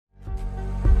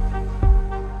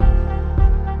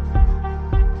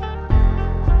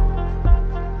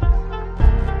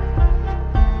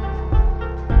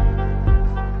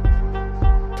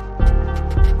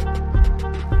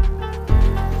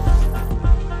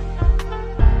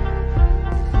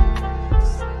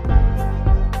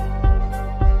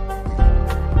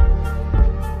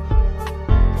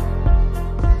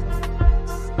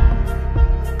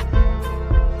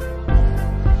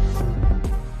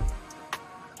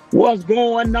What's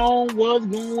going on? What's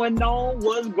going on?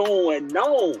 What's going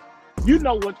on? You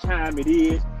know what time it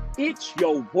is. It's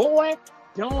your boy,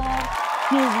 Don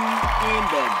Kizzie in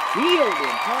the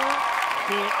building, huh?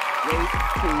 Can't wait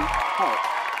to talk.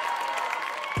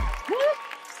 What?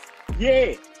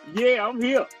 Yeah, I'm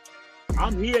here.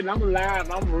 I'm here and I'm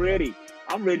alive. I'm ready.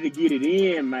 I'm ready to get it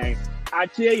in, man. I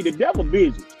tell you, the devil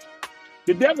busy.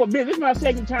 The devil busy. This is my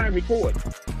second time recording.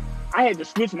 I had to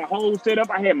switch my whole setup.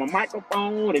 I had my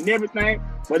microphone and everything,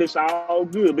 but it's all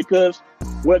good because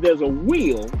where there's a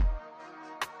will,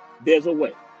 there's a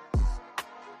way.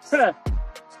 Where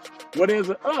there's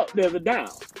an up, there's a down.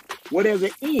 Where there's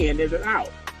an in, there's an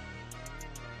out.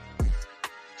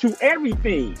 To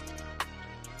everything,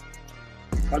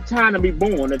 a time to be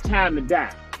born, a time to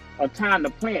die, a time to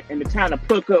plant, and a time to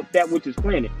pluck up that which is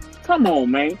planted. Come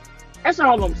on, man. That's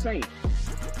all I'm saying.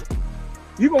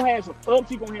 You're going to have some ups,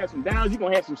 you're going to have some downs, you're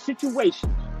going to have some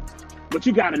situations. But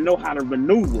you got to know how to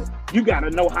maneuver. You got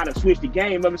to know how to switch the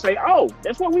game up and say, oh,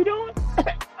 that's what we doing?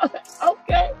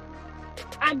 Okay.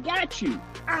 I got you.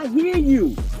 I hear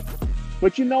you.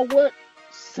 But you know what?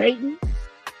 Satan,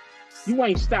 you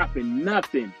ain't stopping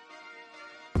nothing.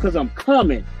 Because I'm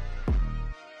coming.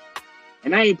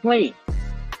 And I ain't playing.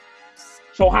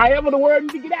 So however the word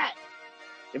needs to get out.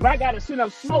 If I got to send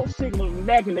up smoke signals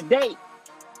back in the day,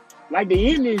 like the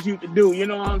Indians used to do, you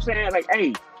know what I'm saying? Like,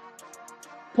 hey,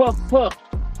 puff, puff,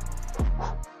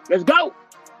 let's go.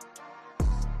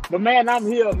 But man, I'm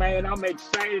here, man. I'm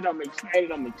excited.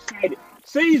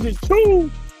 Season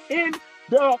 2 in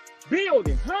the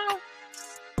building, huh?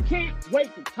 Can't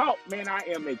wait to talk, man. I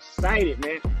am excited,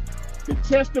 man. The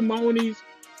testimonies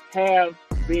have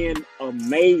been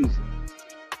amazing.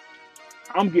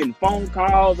 I'm getting phone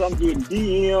calls. I'm getting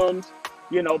DMs.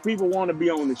 You know, people want to be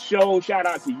on the show. Shout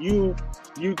out to you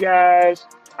guys.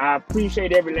 I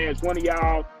appreciate every last one of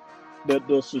y'all.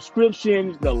 The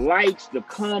subscriptions, the likes, the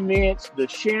comments, the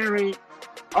sharing.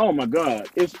 Oh my God,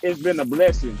 it's been a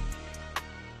blessing.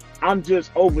 I'm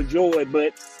just overjoyed,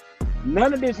 but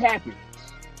none of this happens.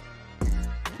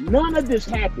 None of this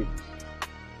happens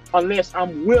unless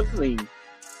I'm willing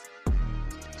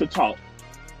to talk.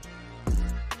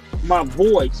 My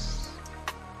voice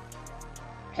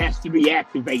has to be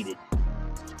activated.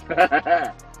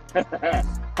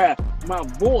 My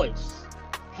voice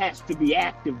has to be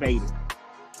activated.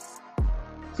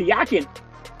 See, I can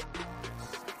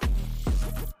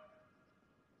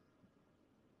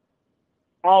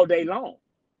all day long.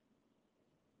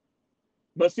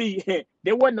 But see,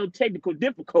 there wasn't no technical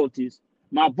difficulties.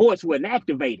 My voice wasn't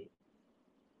activated.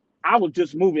 I was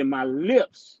just moving my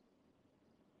lips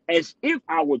as if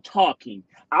I were talking.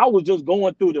 I was just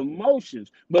going through the motions.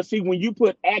 But see, when you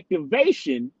put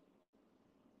activation,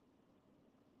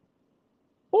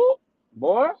 oh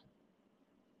boy,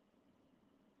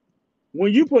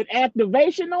 when you put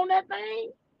activation on that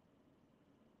thing,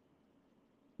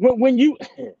 when you,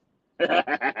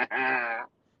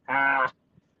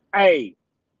 hey,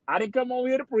 I didn't come on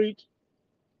here to preach.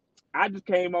 I just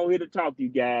came on here to talk to you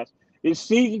guys. It's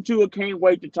season 2 of Can't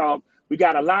Wait to Talk. We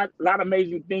got a lot of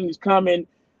amazing things coming.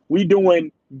 We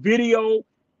doing video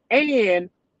and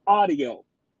audio.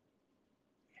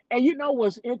 And you know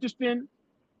what's interesting?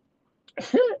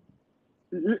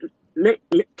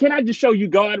 Can I just show you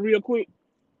God real quick?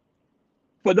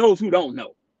 For those who don't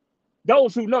know.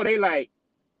 Those who know, they like,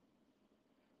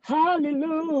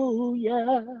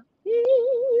 hallelujah.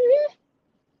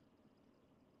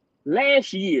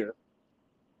 Last year,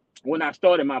 when I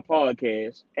started my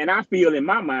podcast, and I feel in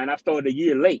my mind, I started a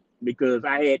year late because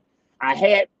I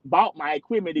had bought my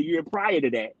equipment a year prior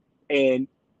to that. And,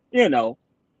 you know,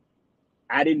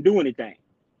 I didn't do anything.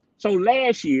 So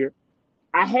last year,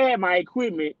 I had my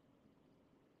equipment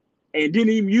and didn't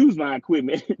even use my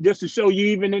equipment just to show you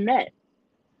even in that.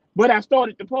 But I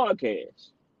started the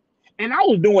podcast. And I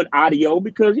was doing audio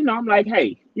because, you know, I'm like,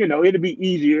 hey, you know, it'll be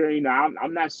easier. You know,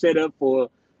 I'm not set up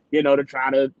for, you know, to try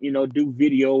to, you know, do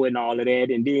video and all of that.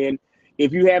 And then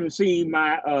if you haven't seen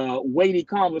my weighty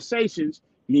conversations,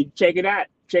 you check it out.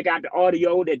 Check out the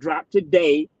audio that dropped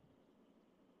today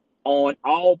on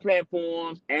all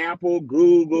platforms, Apple,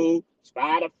 Google,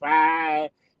 Spotify,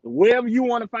 wherever you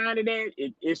want to find it at,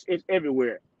 it's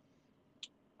everywhere.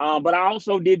 But I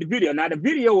also did the video. Now, the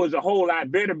video is a whole lot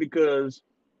better because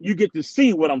you get to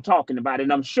see what I'm talking about.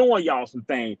 And I'm showing y'all some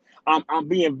things. I'm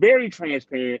being very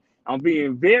transparent. I'm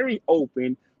being very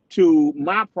open to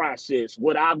my process,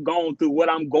 what I've gone through, what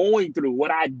I'm going through,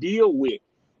 what I deal with,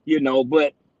 you know,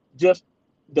 but just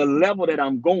the level that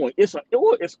I'm going, it's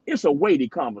a weighty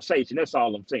conversation. That's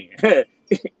all I'm saying.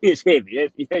 It's heavy.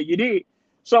 You did.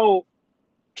 So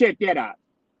check that out.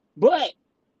 But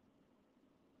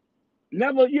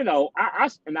never, and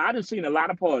I done seen a lot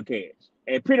of podcasts,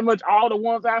 and pretty much all the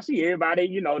ones I see,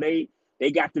 everybody,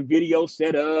 they got the video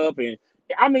set up, and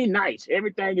I mean, nice.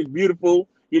 Everything is beautiful.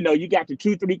 You got the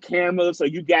 2, 3 cameras, so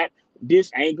you got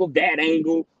this angle, that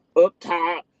angle, up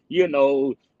top,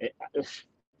 eh,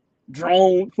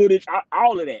 drone footage,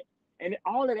 all of that, and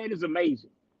all of that is amazing.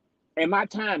 And my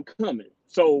time coming,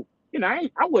 so I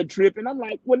wasn't tripping. I'm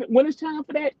like, when it's time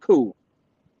for that, cool.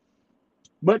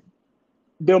 But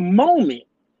the moment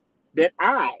that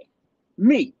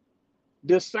me,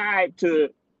 decide to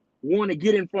want to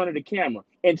get in front of the camera,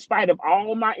 in spite of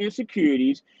all my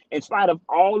insecurities, in spite of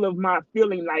all of my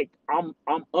feeling like I'm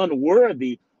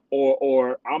unworthy,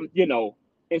 or I'm,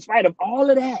 in spite of all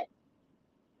of that,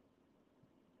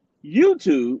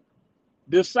 YouTube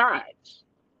decides,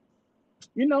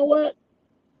 you know what?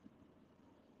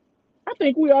 I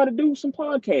think we ought to do some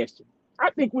podcasting.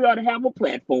 I think we ought to have a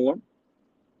platform,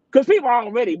 because people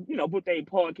already, put their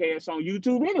podcasts on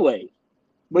YouTube anyway.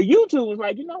 But YouTube was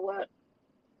like, you know what?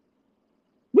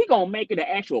 We're gonna make it an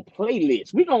actual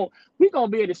playlist. We're gonna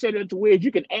be able to set it up to where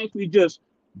you can actually just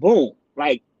boom.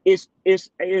 Like it's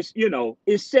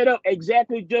set up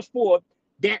exactly just for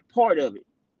that part of it,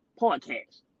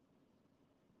 podcast.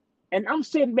 And I'm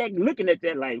sitting back looking at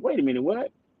that like, wait a minute,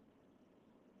 what?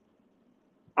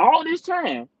 All this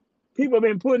time, people have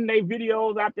been putting their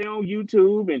videos out there on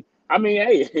YouTube, and I mean,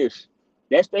 hey,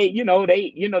 that's they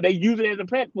use it as a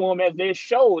platform, as their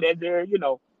show, as their.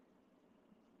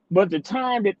 But the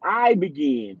time that I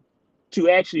begin to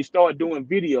actually start doing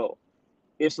video,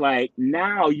 it's like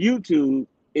now YouTube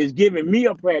is giving me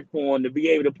a platform to be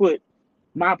able to put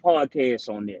my podcast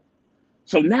on there.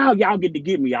 So now y'all get to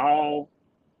get me all.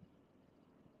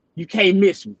 You can't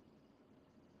miss me.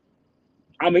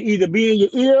 I'm gonna either be in your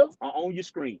ear or on your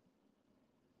screen.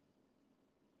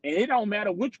 And it don't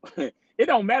matter which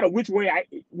way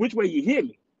you hear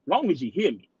me, long as you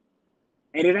hear me.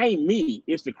 And it ain't me,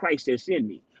 it's the Christ that's in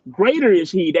me. Greater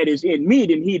is he that is in me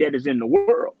than he that is in the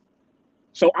world.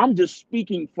 So I'm just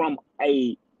speaking from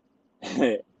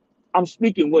I'm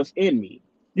speaking what's in me.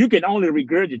 You can only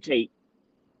regurgitate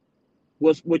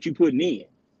what you putting in.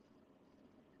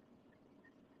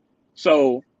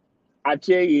 So I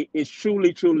tell you, it's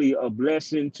truly, truly a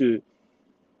blessing to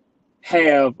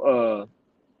have the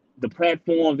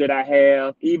platforms that I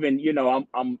have. Even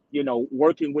I'm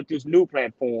working with this new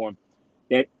platform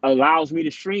that allows me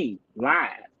to stream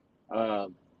live,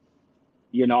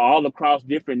 all across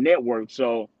different networks.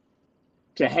 So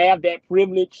to have that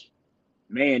privilege,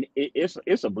 man,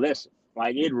 it's a blessing.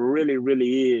 Like it really,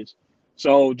 really is.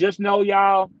 So just know,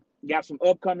 y'all, got some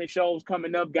upcoming shows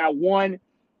coming up. Got one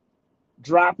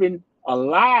dropping, a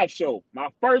live show, my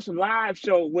first live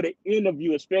show with an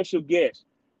interview, a special guest,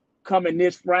 coming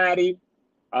this Friday.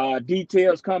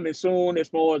 Details coming soon as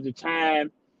far as the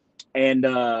time. And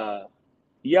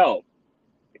yo,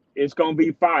 it's gonna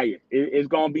be fire. It's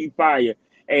gonna be fire.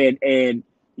 And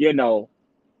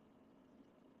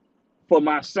for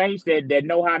my saints that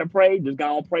know how to pray, just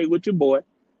gonna pray with your boy.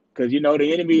 Cause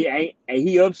the enemy ain't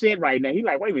he upset right now. He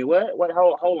like, wait a minute, what?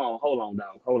 Hold on,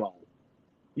 dog. Hold on.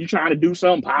 You trying to do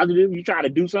something positive? You trying to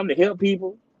do something to help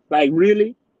people? Like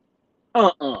really?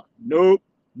 Nope.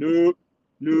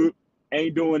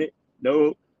 Ain't doing it.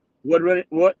 Nope.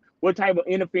 What type of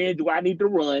interference do I need to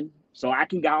run so I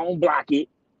can go and block it?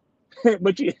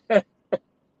 But you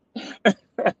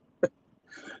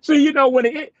so when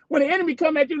the enemy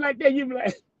come at you like that, you be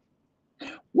like,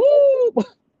 woo,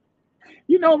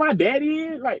 my daddy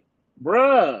is like,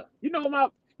 bruh,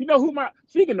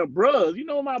 speaking of bruhs,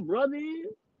 who my brother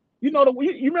is? You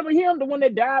remember him, the one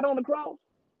that died on the cross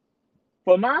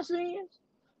for my sins,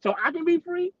 so I can be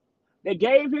free, that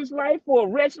gave his life for a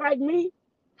wretch like me.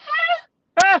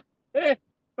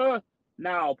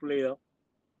 Now, player,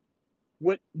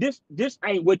 what this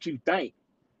ain't what you think.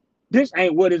 This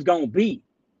ain't what it's gonna be.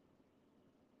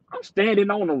 I'm standing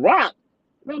on the rock.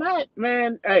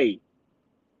 Man, hey,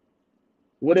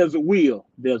 where there's a will,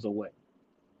 there's a way.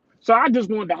 So I just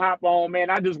wanted to hop on,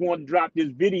 man. I just wanted to drop this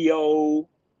video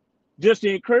just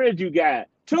to encourage you guys.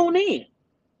 Tune in.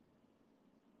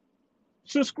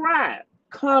 Subscribe,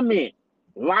 comment,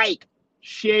 like,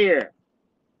 share.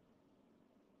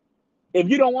 If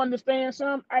you don't understand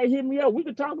something, hey, hit me up. We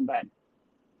can talk about it.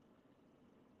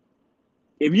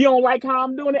 If you don't like how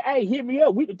I'm doing it, hey, hit me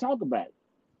up. We can talk about it.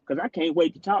 Because I can't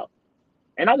wait to talk.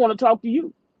 And I want to talk to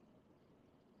you.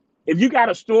 If you got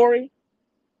a story,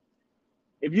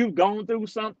 if you've gone through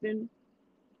something,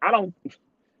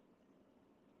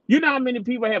 you know how many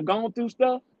people have gone through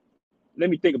stuff? Let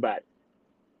me think about it.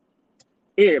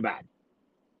 Everybody.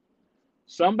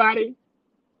 Somebody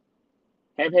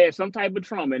have had some type of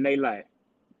trauma in their life.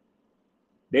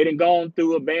 They done gone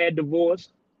through a bad divorce.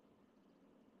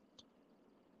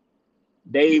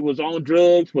 They was on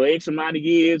drugs for X amount of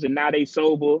years, and now they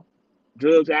sober.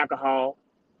 Drugs, alcohol.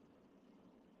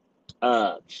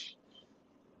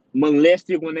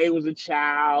 Molested when they was a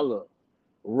child, or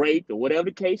raped, or whatever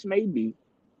the case may be.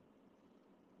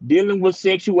 Dealing with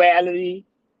sexuality,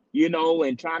 you know,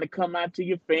 and trying to come out to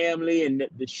your family, and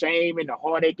the shame and the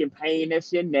heartache and pain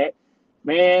that's in that.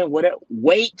 Man, whatever.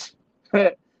 Weight.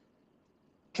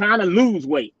 Trying to lose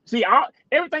weight. See,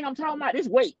 everything I'm talking about is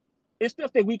weight. It's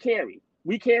stuff that we carry.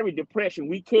 We carry depression.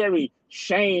 We carry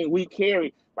shame. We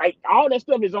carry, like, all that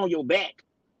stuff is on your back.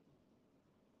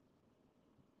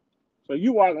 So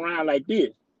you walk around like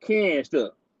this, carrying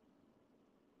stuff.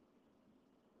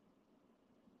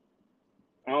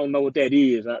 I don't know what that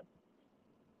is.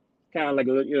 Kind of like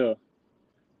a, you know.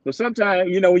 But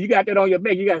sometimes, you know, when you got that on your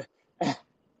back, you got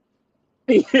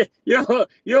you know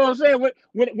what I'm saying?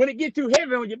 When it gets too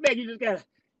heavy on your back, you just gotta.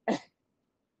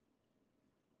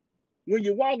 When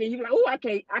you're walking, you're like, oh, I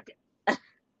can't.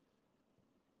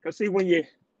 Cause see when you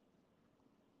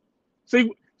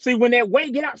see when that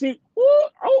weight get out, see,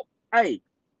 oh, hey,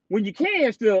 when you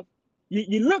can stuff,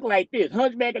 you look like this,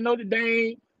 Hunchback of Notre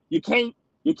Dame. You can't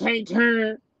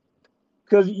turn,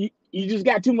 cause you just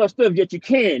got too much stuff that you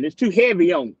can. It's too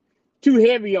heavy on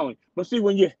you. But see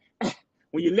when you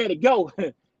let it go,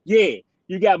 yeah,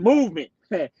 you got movement.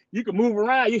 You can move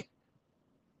around.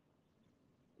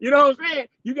 You know what I'm saying?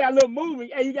 You got a little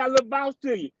movement. Hey, you got a little bounce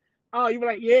to you. Oh, you be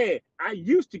like, yeah, I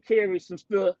used to carry some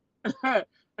stuff. I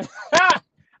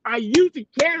used to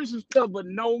carry some stuff, but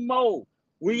no more.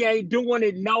 We ain't doing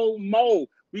it no more.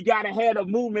 We got to have the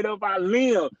movement of our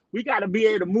limb. We got to be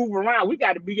able to move around. We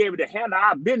got to be able to handle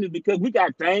our business because we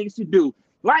got things to do.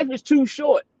 Life is too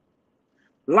short.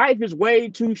 Life is way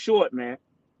too short, man.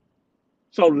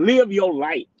 So live your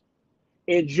life.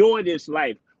 Enjoy this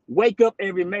life. Wake up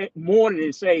every morning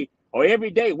and say, or every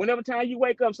day, whenever time you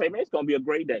wake up, say, man, it's going to be a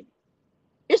great day.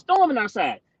 It's storming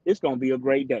outside. It's going to be a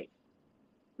great day.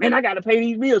 Man, I got to pay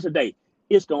these bills today.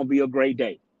 It's going to be a great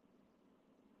day.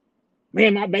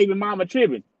 Man, my baby mama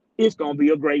tripping. It's going to be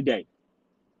a great day.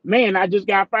 Man, I just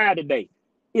got fired today.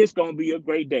 It's going to be a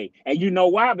great day. And you know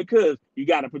why? Because you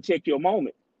got to protect your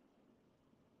moment.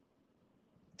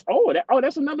 Oh,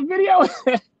 that's another video.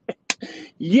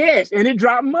 Yes, and it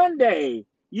dropped Monday.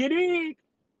 You dig?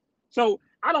 So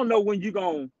I don't know when you're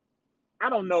gonna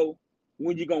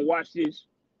watch this.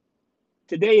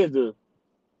 Today is the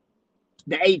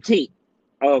 18th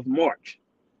of March.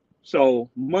 So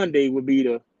Monday would be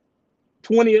the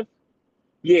 20th.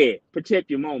 Yeah, protect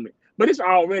your moment. But it's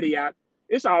already out.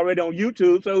 It's already on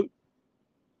YouTube. So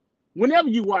whenever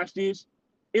you watch this,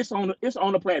 it's on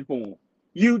the platform.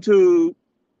 YouTube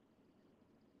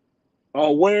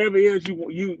or wherever it is you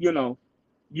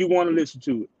want to listen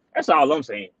to it. That's all I'm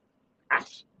saying.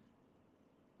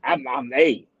 I'm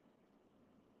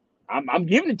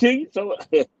giving it to you. So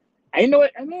I know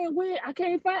it. I mean, where I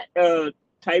can't find.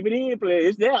 Type it in, play.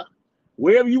 It's there.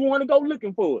 Wherever you want to go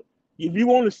looking for it. If you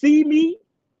want to see me,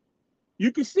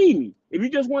 you can see me. If you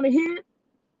just want to hear it,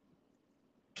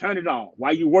 turn it on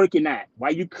while you're working out,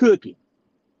 while you're cooking.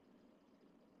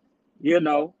 You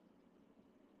know.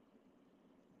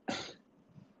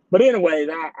 But anyways,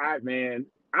 I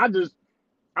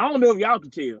don't know if y'all can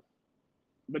tell,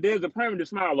 but there's a permanent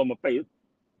smile on my face.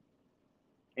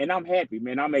 And I'm happy,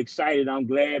 man. I'm excited. I'm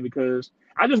glad because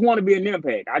I just want to be an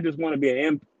impact. I just want to be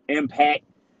an impact.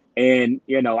 And,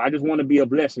 you know, I just want to be a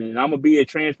blessing. And I'm going to be as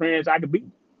transparent as I can be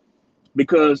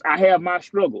because I have my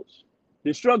struggles.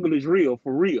 The struggle is real,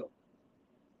 for real.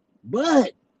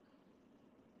 But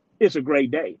it's a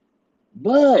great day.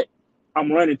 But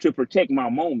I'm running to protect my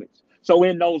moments. So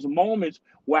in those moments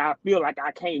where I feel like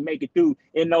I can't make it through,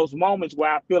 in those moments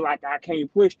where I feel like I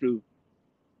can't push through,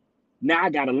 now I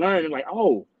got to learn, like,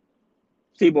 oh,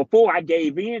 see, before I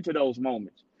gave in to those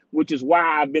moments, which is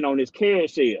why I've been on this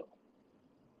carousel,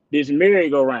 this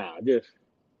merry-go-round, just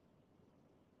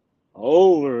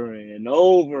over and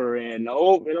over and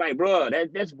over. Like, bro,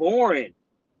 that's boring.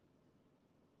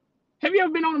 Have you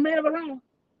ever been on a merry-go-round?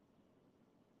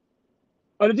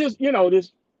 Or just, you know,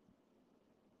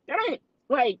 that ain't,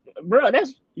 like, bro,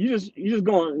 that's, you just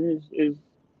going,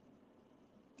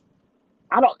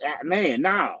 man,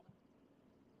 nah.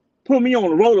 Put me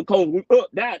on a roller coaster, up,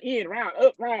 down, in, round,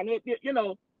 up, round, up, you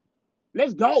know,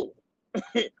 let's go.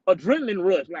 Adrenaline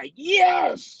rush, like,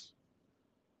 yes.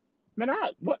 Man,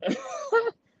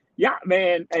 yeah,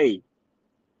 man, hey,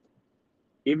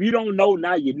 if you don't know,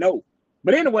 now you know.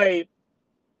 But anyway,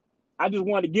 I just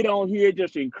wanted to get on here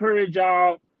just to encourage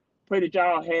y'all, pray that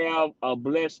y'all have a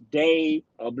blessed day,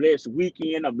 a blessed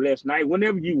weekend, a blessed night.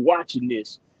 Whenever you watching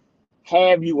this,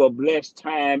 have you a blessed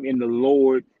time in the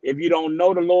Lord. If you don't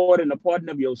know the Lord and the pardon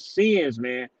of your sins,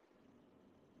 man,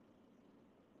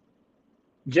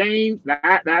 James,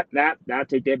 I'll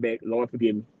take that back. Lord,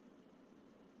 forgive me.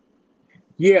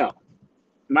 Yeah.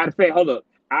 Matter of fact, hold up.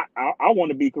 I want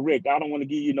to be correct. I don't want to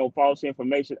give you no false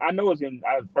information. I know it's in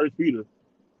 1 Peter.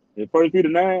 In 1 Peter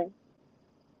 9.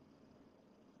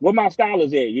 What my style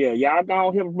is at? Yeah, y'all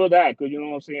gonna help brother out, because you know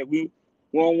what I'm saying. We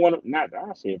don't want to. Not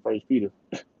I said 1 Peter.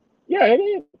 Yeah, it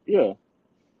is. Yeah.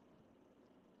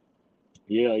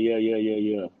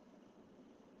 Yeah.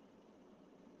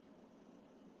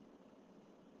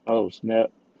 Oh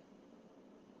snap,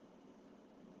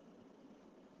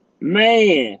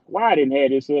 man! Why I didn't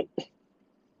have this up?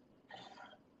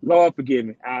 Lord forgive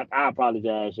me. I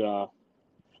apologize, y'all.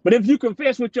 But if you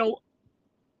confess with your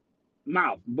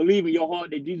mouth, believe in your heart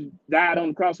that Jesus died on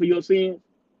the cross for your sins,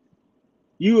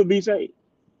 you will be saved.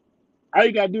 All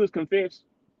you gotta do is confess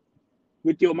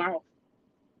with your mouth,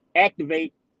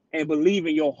 activate, and believe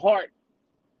in your heart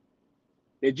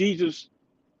that Jesus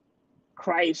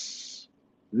Christ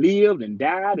lived and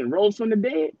died and rose from the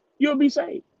dead. You'll be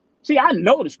saved. See, I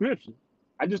know the scripture.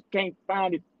 I just can't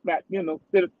find it. But you know,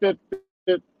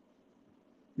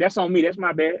 that's on me. That's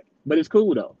my bad. But it's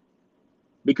cool though,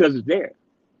 because it's there.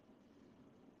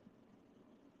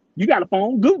 You got a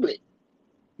phone, Google it.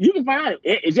 You can find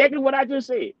it. Exactly what I just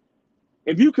said.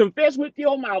 If you confess with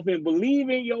your mouth and believe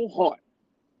in your heart,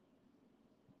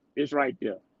 it's right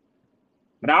there.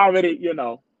 But I already,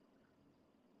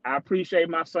 I appreciate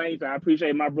my saints. I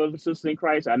appreciate my brothers and sisters in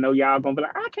Christ. I know y'all gonna be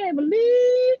like, I can't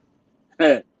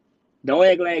believe. Don't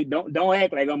act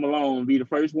like I'm alone. Be the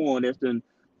first one that's done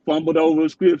fumbled over a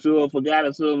scripture or forgot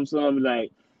or something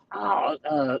like, oh,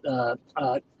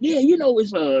 yeah,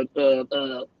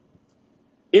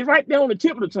 it's right there on the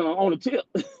tip of the tongue, on the tip.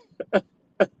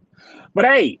 But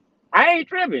hey, I ain't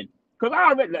tripping, because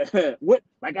I already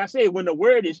like I said, when the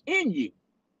word is in you,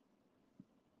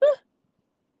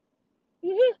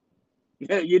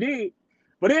 you did.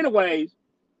 But anyways,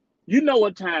 you know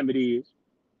what time it is.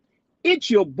 It's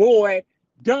your boy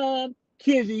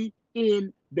Kizzie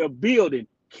in the building.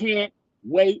 Can't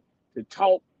wait to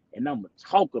talk, and I'm gonna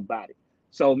talk about it.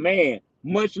 So man,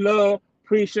 much love,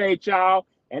 appreciate y'all,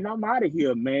 and I'm out of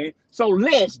here, man. So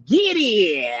let's get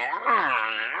it.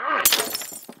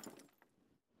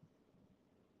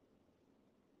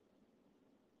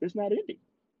 It's not ending.